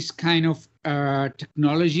to this kind of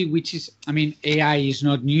technology, which is, I mean, AI is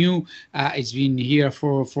not new. It's been here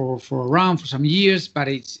for around for some years, but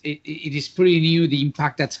it is pretty new. The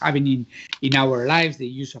impact that's having in our lives, the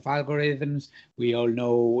use of algorithms. We all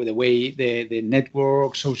know the way the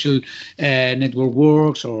network, social network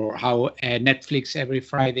works, or how Netflix every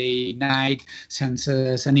Friday night sends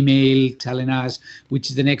us an email telling us which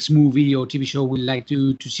is the next movie or TV show we'd like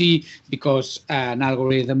to see, because an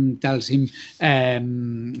algorithm tells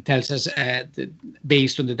us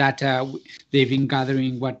based on the data they've been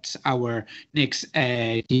gathering what's our next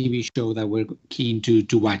TV show that we're keen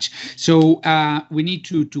to watch. So we need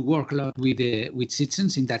to work a lot with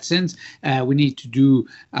citizens in that sense. We need to do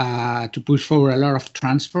to push forward a lot of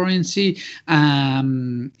transparency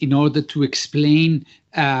in order to explain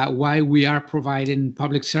why we are providing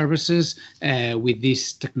public services with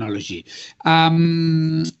this technology.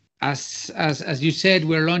 As you said,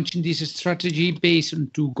 we're launching this strategy based on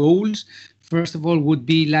two goals. First of all, would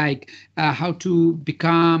be like how to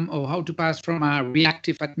become, or how to pass from a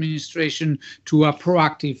reactive administration to a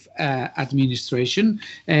proactive administration.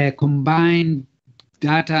 Combine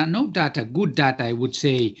data, good data, I would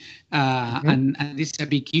say. And this is a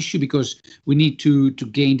big issue, because we need to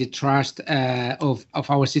gain the trust of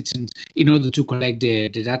our citizens in order to collect the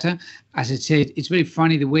data. As I said, it's very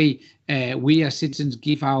funny the way we as citizens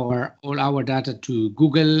give all our data to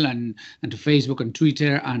Google and to Facebook and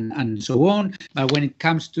Twitter and so on. But when it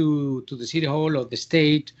comes to the city hall or the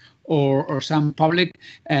state or some public,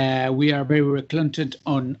 we are very reluctant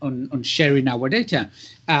on sharing our data.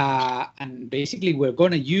 And basically, we're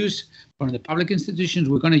going to use, from the public institutions,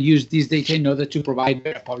 we're going to use this data in order to provide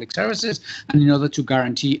better public services and in order to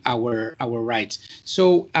guarantee our rights.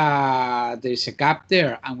 So there's a gap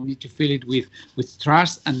there, and we need to fill it with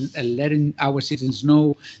trust and letting our citizens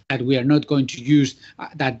know that we are not going to use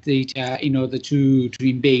that data in order to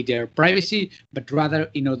invade their privacy, but rather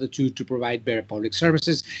in order to provide better public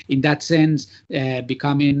services. In that sense,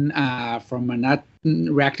 becoming from a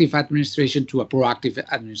reactive administration to a proactive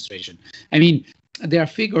administration. I mean, there are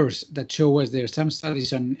figures that show us, there are some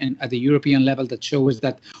studies at the European level that show us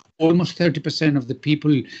that almost 30% of the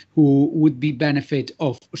people who would be benefit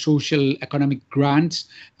of social economic grants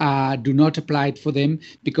do not apply for them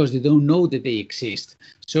because they don't know that they exist.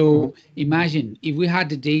 So imagine if we had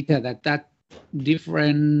the data that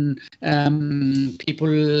different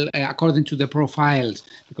people according to the profiles,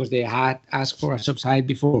 because they had asked for a subside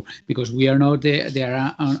before, because we are not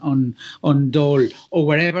there on dole or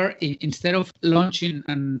wherever. Instead of launching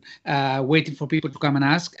and waiting for people to come and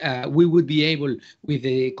ask, we would be able, with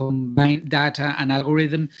the combined data and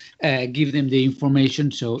algorithm, give them the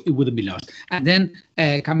information so it wouldn't be lost. And then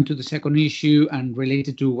coming to the second issue and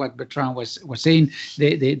related to what Bertrand was saying,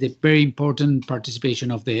 the very important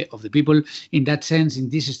participation of the people. In that sense, in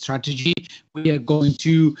this strategy, we are going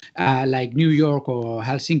to, like New York or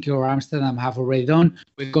Helsinki or Amsterdam have already done,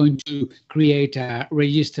 we're going to create a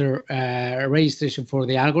registration for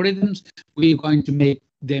the algorithms. We're going to make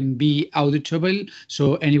them be auditable,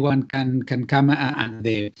 so anyone can come, and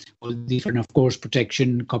the different, of course,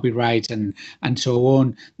 protection, copyrights, and so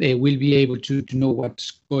on. They will be able to know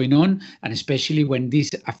what's going on, and especially when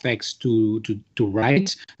this affects to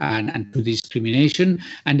rights and to discrimination.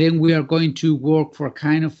 And then we are going to work for a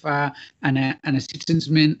kind of an citizen's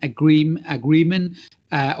agreement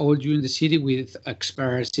all during the city with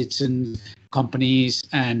experts, citizens, companies,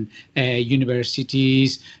 and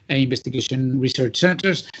universities, investigation research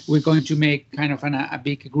centers. We're going to make kind of a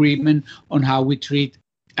big agreement on how we treat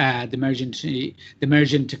the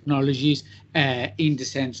emergent technologies in the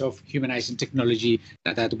sense of humanizing technology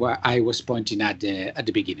that I was pointing at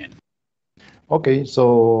the beginning. Okay,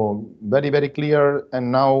 so very, very clear.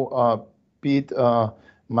 And now, Pete,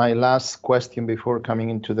 my last question before coming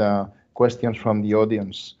into the questions from the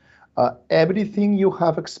audience. Everything you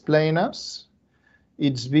have explained us,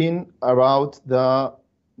 it's been about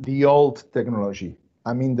the old technology.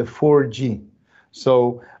 I mean, the 4G.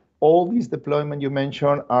 So all these deployment you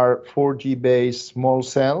mentioned are 4G based small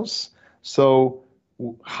cells. So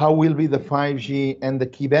how will be the 5G and the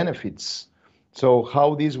key benefits? So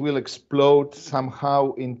how this will explode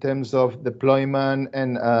somehow in terms of deployment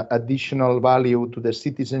and additional value to the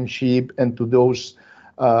citizenship and to those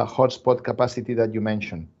hotspot capacity that you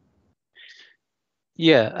mentioned?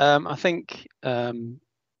 Yeah, I think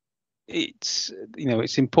it's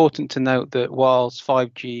it's important to note that whilst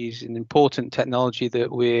 5G is an important technology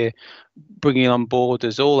that we're bringing on board,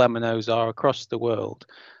 as all MNOs are across the world,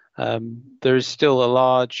 there is still a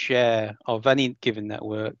large share of any given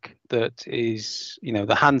network that is, the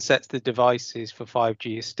handsets, the devices for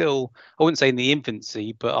 5G is still, I wouldn't say in the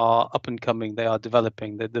infancy, but are up and coming. They are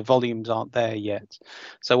developing. The volumes aren't there yet.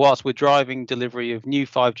 So whilst we're driving delivery of new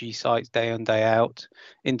 5G sites day in, day out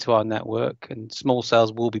into our network, and small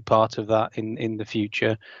cells will be part of that in the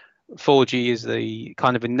future, 4G is the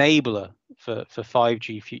kind of enabler for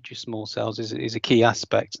 5G future small cells is a key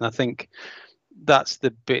aspect. And I think that's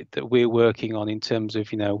the bit that we're working on in terms of,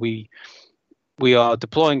 we are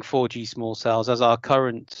deploying 4G small cells as our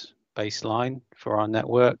current baseline for our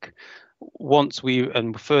network. Once we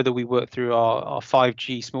further we work through our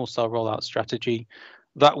 5G small cell rollout strategy,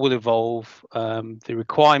 that will evolve. The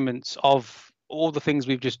requirements of all the things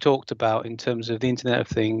we've just talked about in terms of the Internet of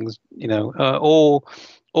Things, all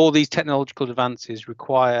these technological advances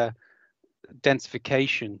require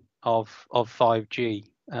densification of 5G.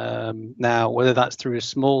 Now, whether that's through a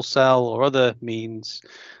small cell or other means,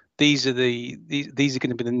 these are going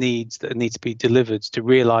to be the needs that need to be delivered to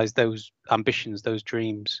realize those ambitions, those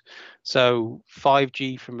dreams. So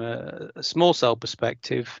 5G from a small cell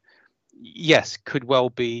perspective, yes, could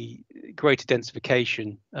well be greater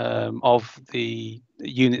densification of the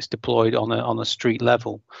units deployed on a street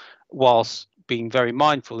level, whilst being very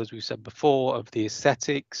mindful, as we've said before, of the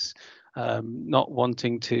aesthetics, not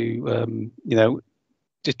wanting to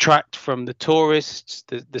detract from the tourists,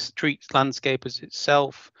 the street landscape as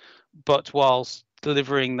itself, but whilst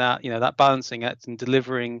delivering that, that balancing act and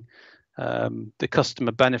delivering the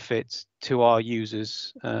customer benefits to our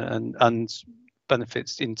users and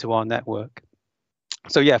benefits into our network.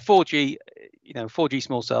 So yeah, 4G, 4G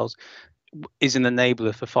small cells is an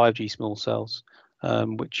enabler for 5G small cells,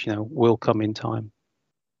 which will come in time.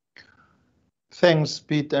 Thanks,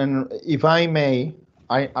 Pete. And if I may,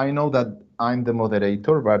 I know that I'm the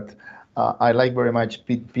moderator, but I like very much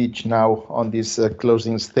Pete pitch now on these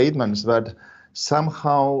closing statements, that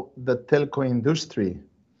somehow the telco industry,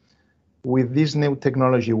 with these new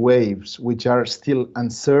technology waves, which are still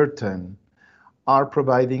uncertain, are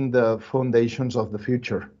providing the foundations of the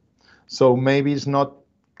future. So maybe it's not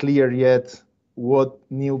clear yet what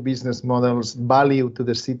new business models, value to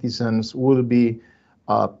the citizens will be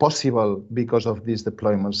possible because of this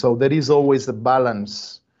deployment. So there is always a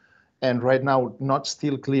balance. And right now, not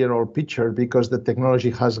still clear or picture, because the technology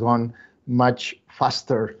has gone much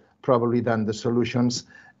faster probably than the solutions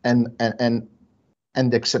and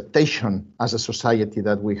the acceptation as a society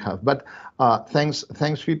that we have. But thanks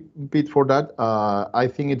Pete for that. I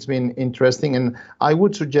think it's been interesting, and I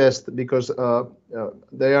would suggest, because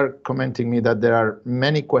they are commenting me that there are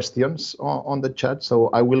many questions on the chat, so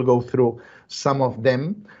I will go through some of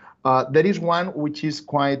them. There is one which is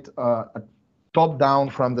quite top-down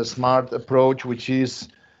from the smart approach, which is,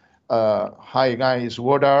 hi guys,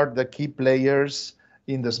 what are the key players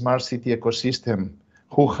in the smart city ecosystem?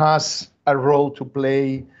 Who has a role to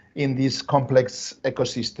play in this complex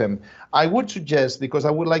ecosystem? I would suggest, because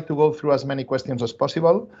I would like to go through as many questions as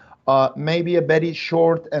possible, maybe a very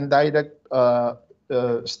short and direct,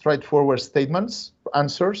 straightforward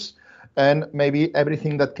answers, and maybe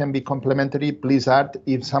everything that can be complementary, please add.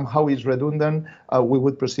 If somehow is redundant, we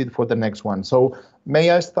would proceed for the next one. So may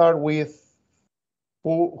I start with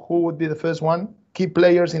who would be the first one? Key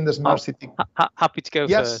players in the smart city. Happy to go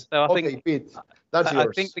first. So I think, Pete, that's yours.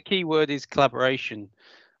 I think the key word is collaboration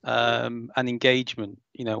and engagement.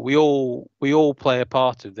 We all play a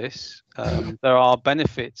part of this. There are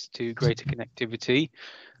benefits to greater connectivity,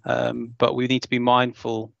 but we need to be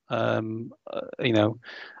mindful,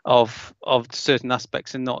 of certain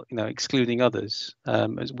aspects and not, excluding others,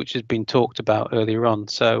 which has been talked about earlier on.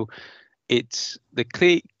 So it's the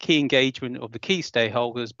key engagement of the key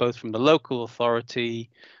stakeholders, both from the local authority,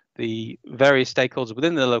 the various stakeholders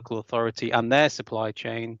within the local authority and their supply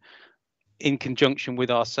chain, in conjunction with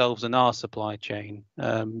ourselves and our supply chain,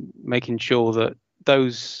 making sure that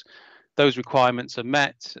those requirements are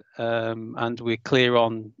met, and we're clear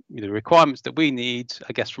on the requirements that we need,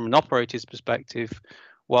 I guess, from an operator's perspective,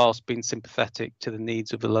 whilst being sympathetic to the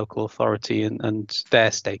needs of the local authority and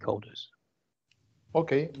their stakeholders.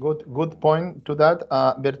 Okay, good point to that.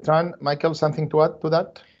 Bertrand, Michael, something to add to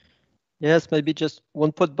that? Yes, maybe just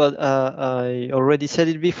one point, but I already said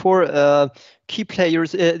it before. Key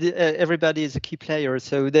players, everybody is a key player.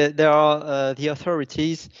 So there are the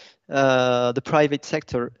authorities, the private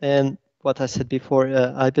sector, and what I said before,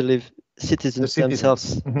 I believe citizens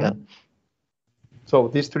themselves. Mm-hmm. Yeah. So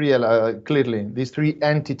these three, clearly, these three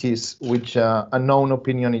entities, which a known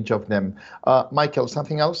opinion each of them. Michael,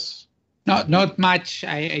 something else? Not much.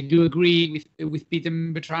 I do agree with Peter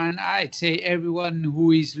and Bertrand. I'd say everyone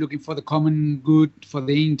who is looking for the common good, for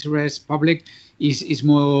the interest public, is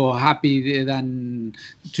more happy than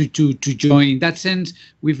to join. In that sense,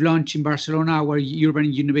 we've launched in Barcelona our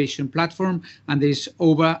urban innovation platform, and there's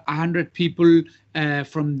over 100 people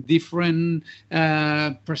from different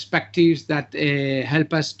perspectives that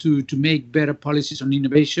help us to make better policies on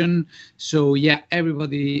innovation. So yeah,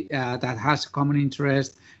 everybody that has a common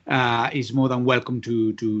interest is more than welcome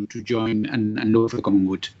to join and look for the common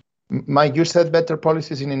good. Mike, you said better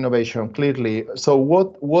policies in innovation, clearly. So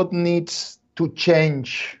what needs to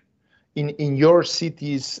change in your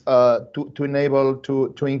cities to enable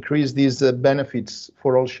to increase these benefits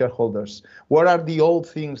for all shareholders? What are the old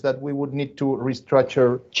things that we would need to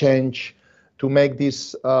restructure, change to make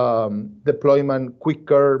this deployment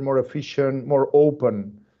quicker, more efficient, more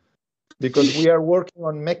open? Because we are working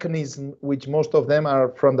on mechanisms which most of them are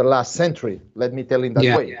from the last century. Let me tell in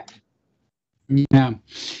that way.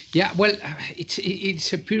 Yeah. Well, it's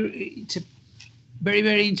a very,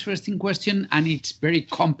 very interesting question, and it's very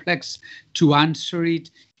complex to answer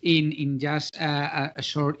it in just a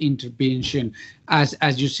short intervention.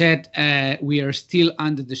 As you said, we are still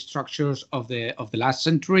under the structures of the last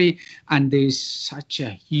century, and there's such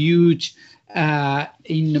a huge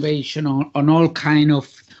innovation on all kind of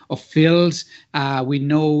fields. We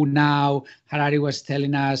know now, Harari was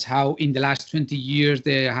telling us how in the last 20 years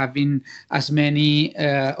there have been as many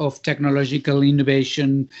of technological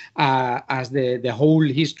innovation as the whole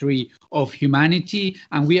history of humanity,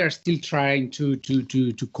 and we are still trying to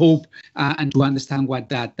cope and to understand what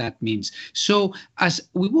that means. So as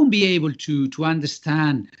we won't be able to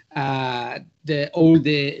understand all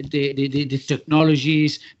the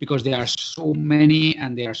technologies because there are so many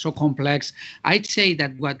and they are so complex, I'd say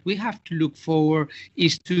that what we have to look forward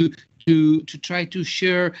is to try to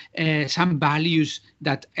share some values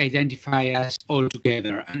that identify us all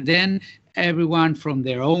together, and then everyone from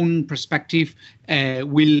their own perspective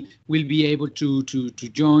will be able to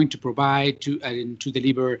join, to provide, to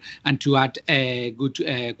deliver, and to add good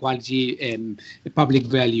quality public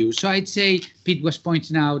value. So I'd say Pete was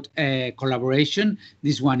pointing out collaboration.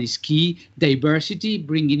 This one is key. Diversity,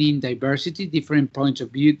 bringing in diversity, different points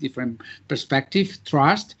of view, different perspective.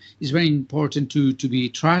 Trust is very important to be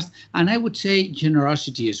trust, and I would say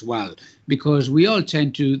generosity as well, because we all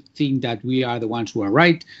tend to think that we are the ones who are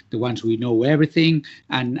right, the ones who know everything,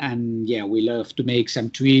 and yeah, we love to make some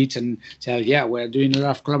tweets and say, yeah, we're doing a lot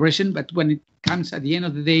of collaboration, but when it comes at the end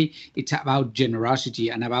of the day, it's about generosity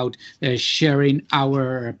and about sharing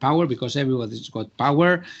our power, because everybody's got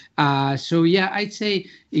power. So yeah, I'd say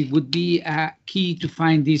it would be key to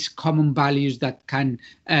find these common values that can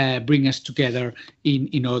bring us together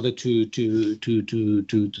in order to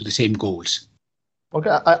the same goals. Okay,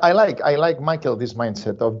 I like Michael, this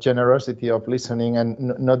mindset of generosity, of listening,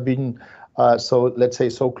 and not being so, let's say,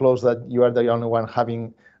 so close that you are the only one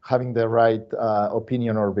having the right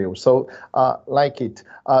opinion or view. So like it.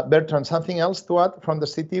 Bertrand, something else to add from the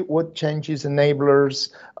city? What changes,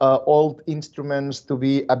 enablers, old instruments to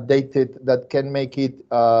be updated that can make it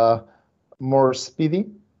more speedy?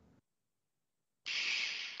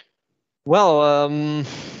 Well,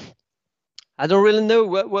 I don't really know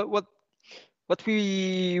what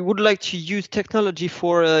we would like to use technology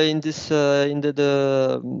for in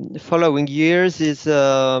the following years is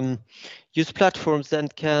use platforms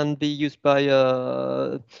that can be used by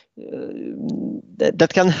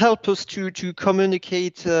that can help us to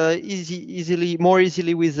communicate more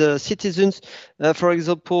easily with citizens. For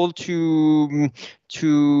example, to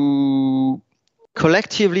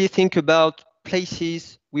collectively think about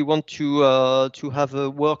places we want to have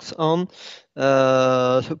works on,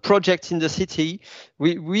 projects in the city.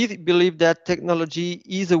 We believe that technology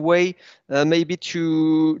is a way maybe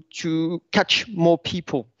to catch more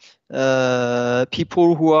people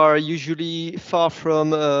who are usually far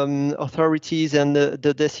from authorities and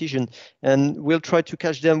the decision, and we'll try to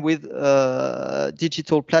catch them with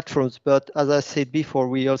digital platforms. But as I said before,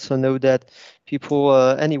 we also know that people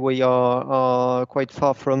anyway are quite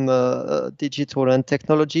far from digital and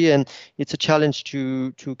technology, and it's a challenge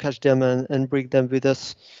to catch them and bring them with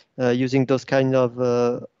us using those kind of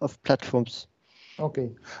platforms. Okay,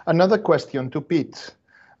 another question to Pete.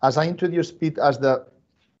 As I introduced Pete as the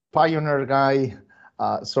pioneer guy,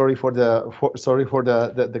 sorry for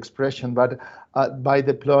the expression, but by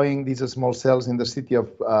deploying these small cells in the city of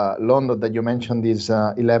London that you mentioned, these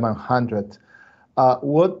 1100,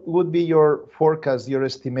 what would be your forecast, your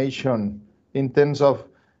estimation in terms of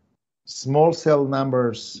small cell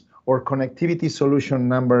numbers or connectivity solution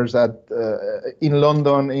numbers in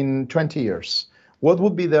London in 20 years? What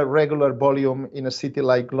would be the regular volume in a city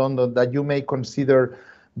like London that you may consider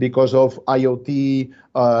because of IoT,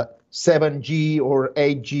 7G or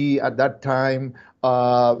 8G at that time,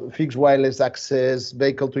 fixed wireless access,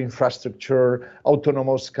 vehicle to infrastructure,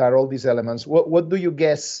 autonomous car, all these elements? What do you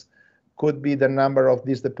guess could be the number of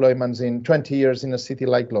these deployments in 20 years in a city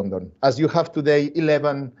like London, as you have today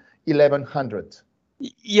 1100?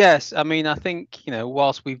 Yes, I mean, I think,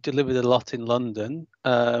 whilst we've delivered a lot in London,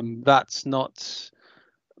 that's not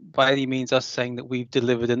by any means us saying that we've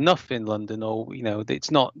delivered enough in London, or it's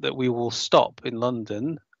not that we will stop in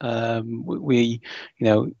London. We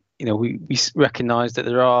recognise that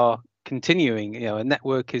there are continuing. A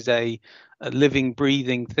network is a living,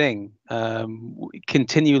 breathing thing,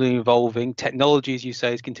 continually evolving. Technology, as you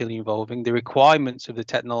say, is continually evolving. The requirements of the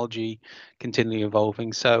technology continually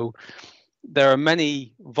evolving. So there are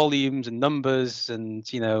many volumes and numbers and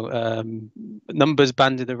numbers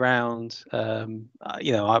banded around. I'm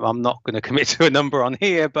not going to commit to a number on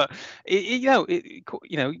here, but you go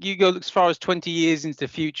as far as 20 years into the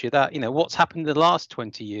future. That what's happened in the last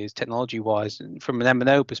 20 years, technology-wise, and from an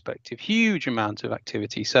M&O perspective, huge amount of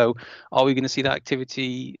activity. So, are we going to see that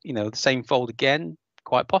activity, the same fold again?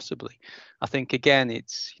 Quite possibly. I think again,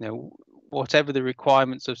 it's whatever the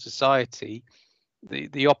requirements of society.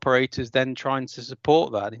 The operators then trying to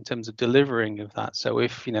support that in terms of delivering of that. So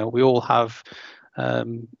if we all have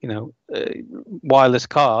wireless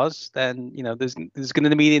cars, then there's going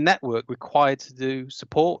to be a network required to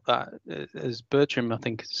support that, as Bertram I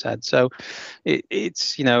think said. So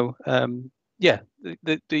it's the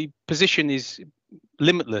position is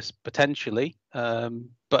limitless potentially,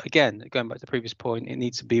 but again, going back to the previous point, it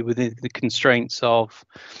needs to be within the constraints of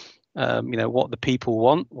what the people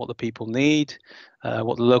want, what the people need,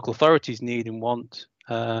 what the local authorities need and want,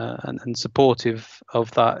 and supportive of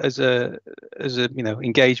that as a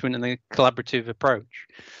engagement and a collaborative approach.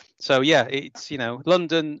 So yeah, it's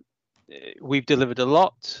London, we've delivered a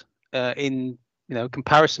lot in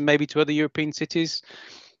comparison maybe to other European cities,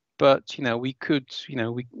 but we could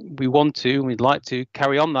we want to and we'd like to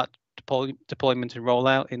carry on that deployment and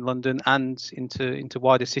rollout in London and into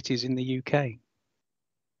wider cities in the UK.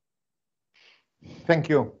 Thank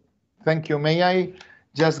you. May I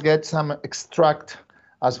just get some extract,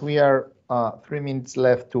 as we are 3 minutes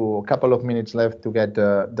left to a couple of minutes left to get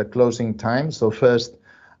the closing time. So first,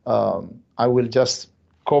 I will just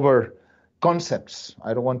cover concepts.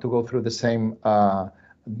 I don't want to go through the same,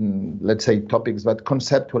 let's say, topics, but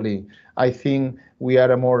conceptually, I think we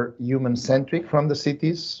are a more human-centric from the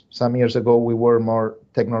cities. Some years ago, we were more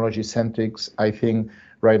technology-centric. I think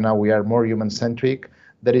right now we are more human-centric.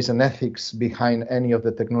 There is an ethics behind any of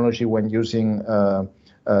the technology when using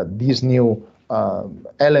these new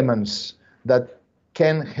elements that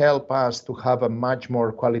can help us to have a much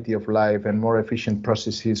more quality of life and more efficient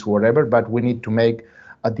processes wherever, but we need to make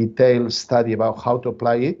a detailed study about how to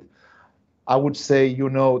apply it. I would say,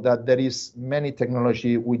 that there is many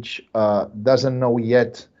technology which doesn't know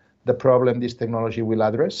yet the problem this technology will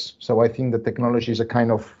address. So I think the technology is a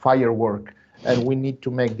kind of firework, and we need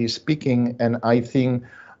to make this speaking. And I think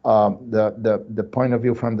the point of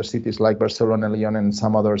view from the cities like Barcelona, Lyon, and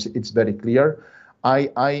some others, it's very clear.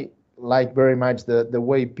 I like very much the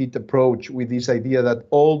way Pete approached with this idea that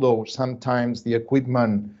although sometimes the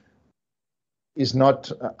equipment is not,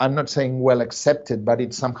 I'm not saying well accepted, but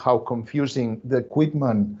it's somehow confusing. The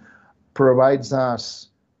equipment provides us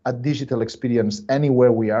a digital experience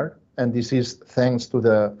anywhere we are. And this is thanks to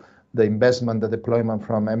the investment, the deployment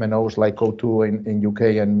from MNOs like O2 in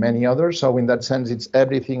UK and many others. So in that sense, it's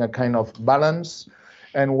everything a kind of balance.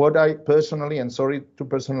 And what I personally, and sorry to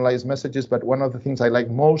personalize messages, but one of the things I like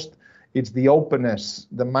most, it's the openness,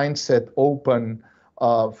 the mindset open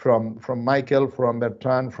from Michael, from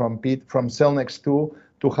Bertrand, from Pete, from Cellnex too,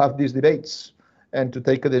 to have these debates and to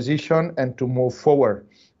take a decision and to move forward.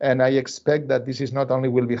 And I expect that this is not only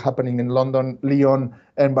will be happening in London, Lyon,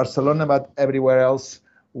 and Barcelona, but everywhere else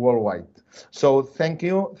worldwide. So thank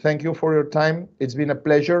you for your time. It's been a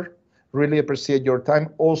pleasure. Really appreciate your time.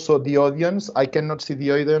 Also the audience. I cannot see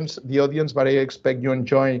the audience, but I expect you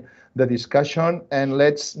enjoy the discussion. And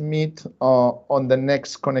let's meet on the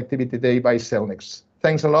next Connectivity Day by Cellnex.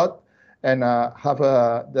 Thanks a lot, and have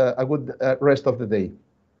a good rest of the day.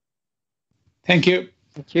 Thank you.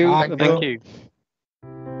 Thank you. Thank you.